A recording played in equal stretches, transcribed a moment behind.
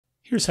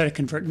Here's how to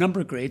convert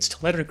number grades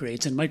to letter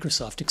grades in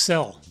Microsoft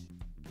Excel.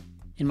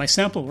 In my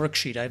sample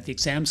worksheet, I have the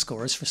exam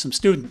scores for some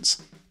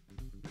students.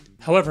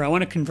 However, I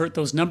want to convert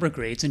those number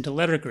grades into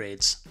letter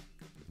grades.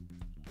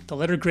 The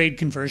letter grade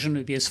conversion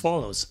would be as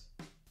follows.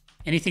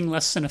 Anything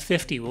less than a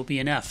 50 will be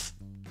an F.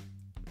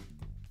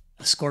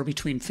 A score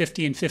between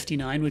 50 and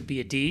 59 would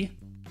be a D.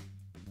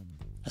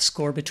 A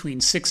score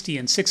between 60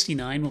 and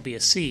 69 will be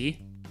a C.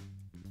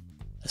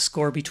 A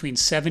score between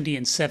 70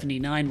 and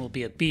 79 will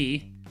be a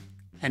B.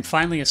 And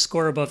finally, a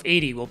score above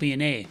 80 will be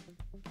an A.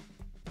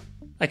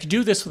 I could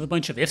do this with a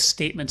bunch of if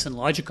statements and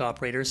logic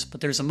operators,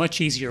 but there's a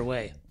much easier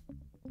way.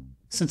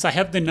 Since I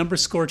have the number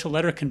score to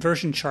letter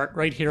conversion chart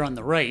right here on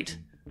the right,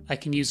 I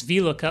can use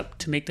VLOOKUP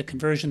to make the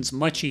conversions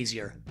much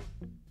easier.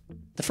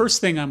 The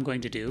first thing I'm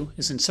going to do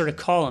is insert a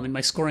column in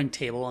my scoring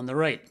table on the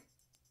right.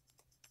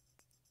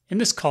 In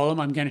this column,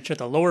 I'm going to enter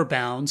the lower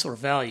bounds or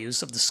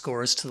values of the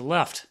scores to the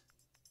left.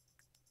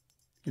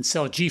 In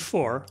cell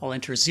G4, I'll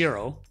enter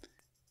 0,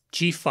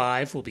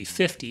 G5 will be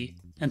 50,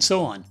 and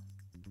so on.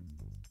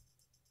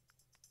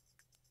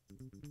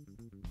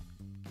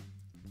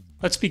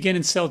 Let's begin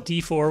in cell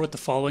D4 with the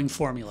following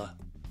formula.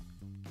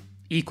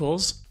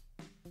 Equals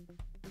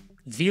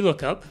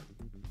VLOOKUP,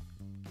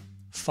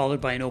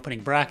 followed by an opening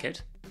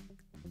bracket.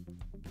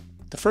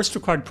 The first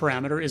required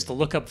parameter is the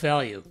lookup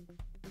value.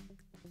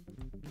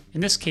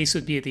 In this case, it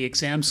would be the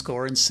exam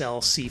score in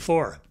cell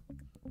C4.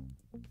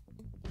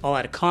 I'll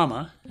add a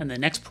comma, and the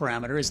next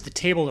parameter is the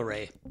table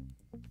array.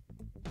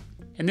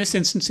 In this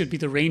instance, it would be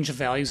the range of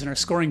values in our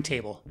scoring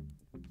table.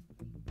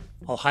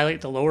 I'll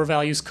highlight the lower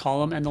values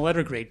column and the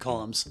letter grade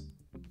columns.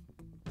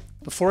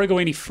 Before I go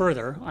any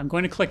further, I'm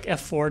going to click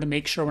F4 to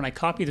make sure when I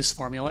copy this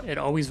formula, it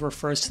always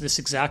refers to this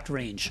exact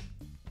range.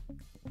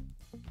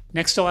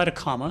 Next, I'll add a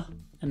comma,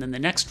 and then the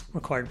next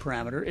required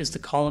parameter is the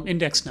column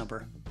index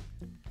number.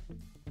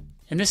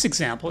 In this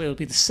example, it will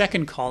be the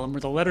second column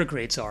where the letter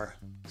grades are,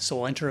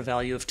 so I'll enter a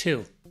value of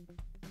 2.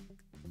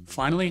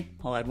 Finally,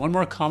 I'll add one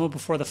more comma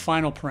before the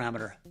final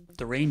parameter,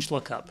 the range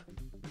lookup.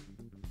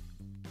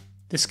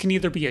 This can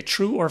either be a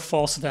true or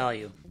false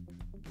value.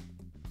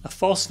 A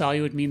false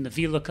value would mean the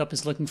VLOOKUP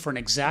is looking for an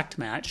exact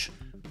match,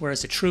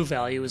 whereas a true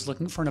value is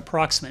looking for an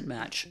approximate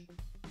match.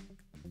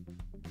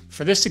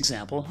 For this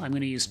example, I'm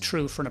going to use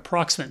true for an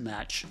approximate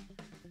match.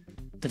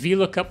 The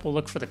VLOOKUP will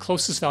look for the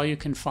closest value it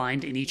can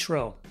find in each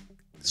row.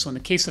 So in the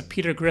case of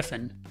Peter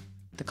Griffin,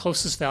 the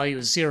closest value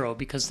is 0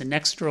 because the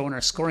next row in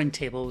our scoring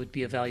table would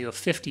be a value of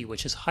 50,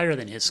 which is higher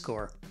than his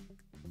score.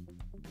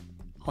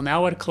 I'll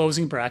now add a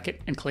closing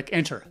bracket and click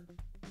Enter.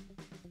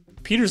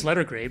 Peter's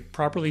letter grade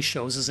properly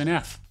shows as an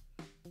F.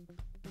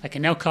 I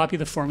can now copy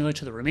the formula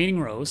to the remaining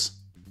rows,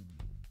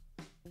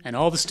 and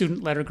all the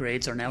student letter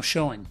grades are now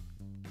showing.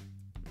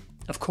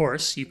 Of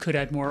course, you could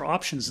add more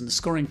options in the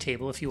scoring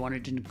table if you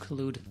wanted to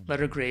include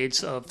letter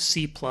grades of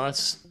C+,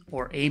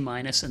 or A-,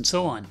 and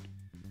so on.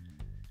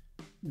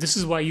 This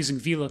is why using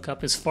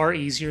VLOOKUP is far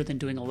easier than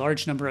doing a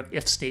large number of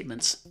if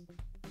statements.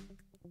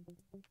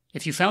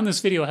 If you found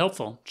this video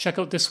helpful, check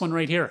out this one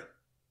right here.